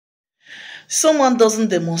Someone doesn't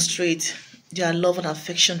demonstrate their love and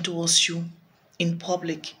affection towards you in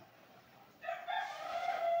public,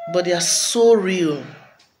 but they are so real.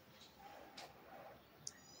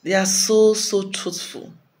 They are so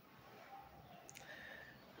truthful.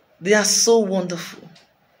 They are so wonderful.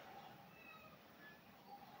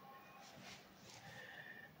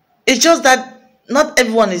 It's just that not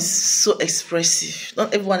everyone is so expressive.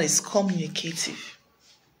 Not everyone is communicative.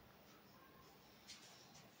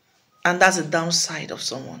 And that's the downside of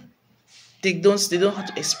someone. They don't have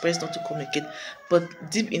to express, not to communicate, but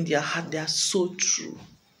deep in their heart, they are so true.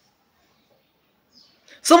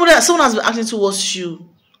 Someone has been acting towards you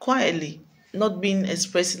quietly, not being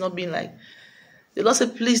expressive, not being like. The Lord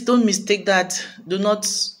said, please don't mistake that. Do not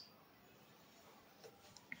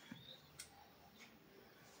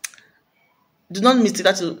mistake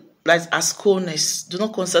that as coldness. Do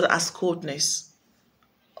not consider as coldness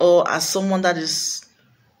or as someone that's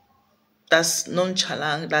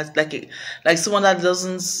nonchalant. That's like someone that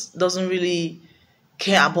doesn't really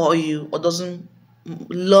care about you or doesn't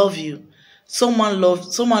love you. Someone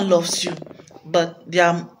loves you, but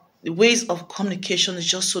the ways of communication is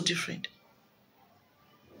just so different.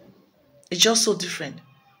 It's just so different.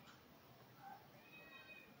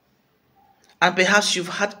 And perhaps you've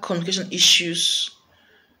had communication issues.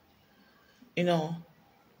 You've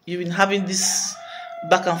been having this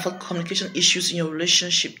back and forth communication issues in your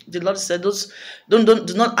relationship. The Lord said, do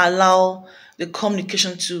not allow the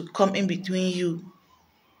communication to come in between you.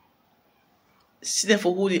 See them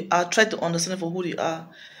for who they are. Try to understand them for who they are.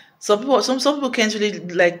 Some people can't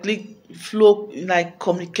really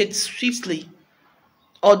communicate swiftly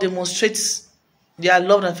or demonstrate their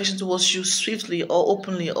love and affection towards you swiftly or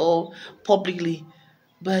openly or publicly,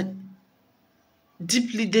 but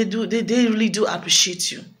deeply they really do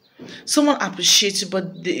appreciate you. Someone appreciates you,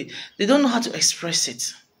 but they don't know how to express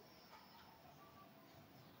it.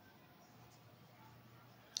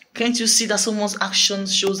 Can't you see that someone's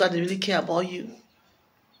actions shows that they really care about you?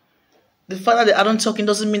 The fact that they aren't talking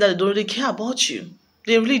doesn't mean that they don't really care about you.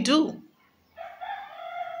 They really do.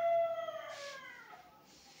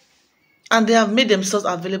 And they have made themselves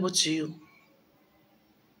available to you.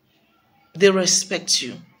 They respect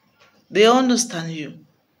you. They understand you.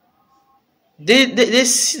 They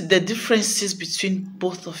see the differences between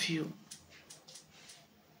both of you.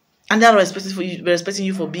 And they are respecting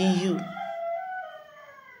you for being you.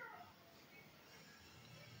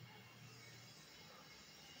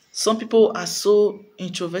 Some people are so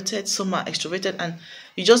introverted, some are extroverted, and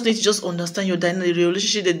you just need to understand your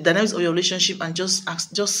relationship, the dynamics of your relationship, and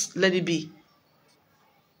just let it be.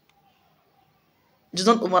 Just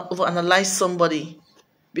don't overanalyze somebody,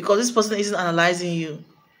 because this person isn't analyzing you.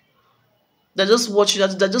 They just watch you.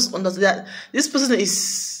 They just understand that this person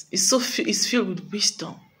is filled with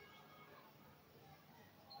wisdom.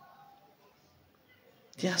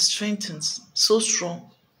 They are strengthened, so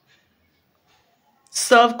strong.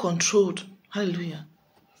 Self-controlled. Hallelujah.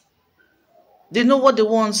 They know what they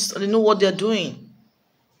want and they know what they're doing.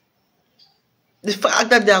 The fact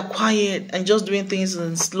that they are quiet and just doing things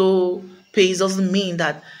in slow pace doesn't mean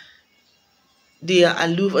that they are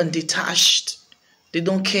aloof and detached. They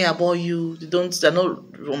don't care about you. They're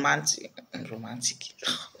not romantic.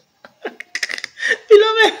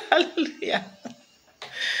 Beloved, hallelujah.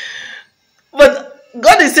 But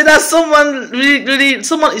God is saying that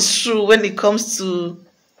someone is true when it comes to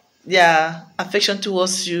their affection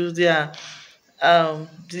towards you, their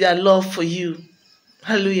love for you.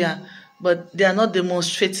 Hallelujah. But they are not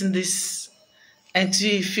demonstrating this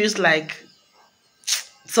until it feels like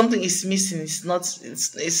something is missing.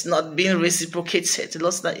 It's not being reciprocated. It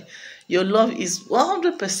looks like your love is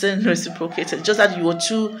 100% reciprocated. Just that you are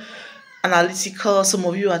too analytical. Some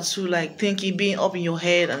of you are too thinking, being up in your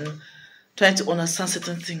head and trying to understand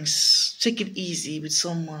certain things. Take it easy with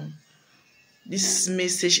someone. This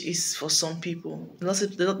message is for some people.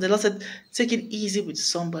 The Lord said, take it easy with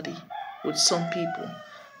somebody, with some people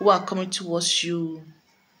who are coming towards you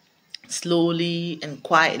slowly and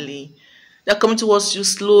quietly. They are coming towards you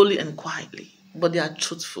slowly and quietly, but they are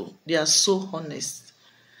truthful. They are so honest.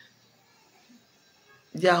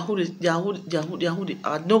 They are who they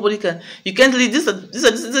are. Nobody can. You can't really. This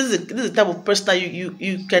is the type of person that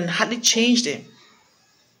you can hardly change them,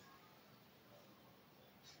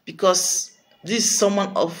 because this is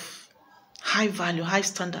someone of high value, high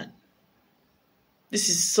standard. This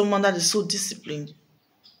is someone that is so disciplined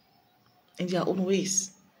in their own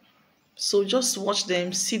ways. So just watch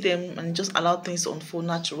them, see them, and just allow things to unfold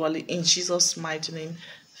naturally. In Jesus' mighty name,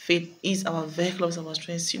 faith is our vehicle, is our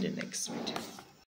strength. See you in the next video.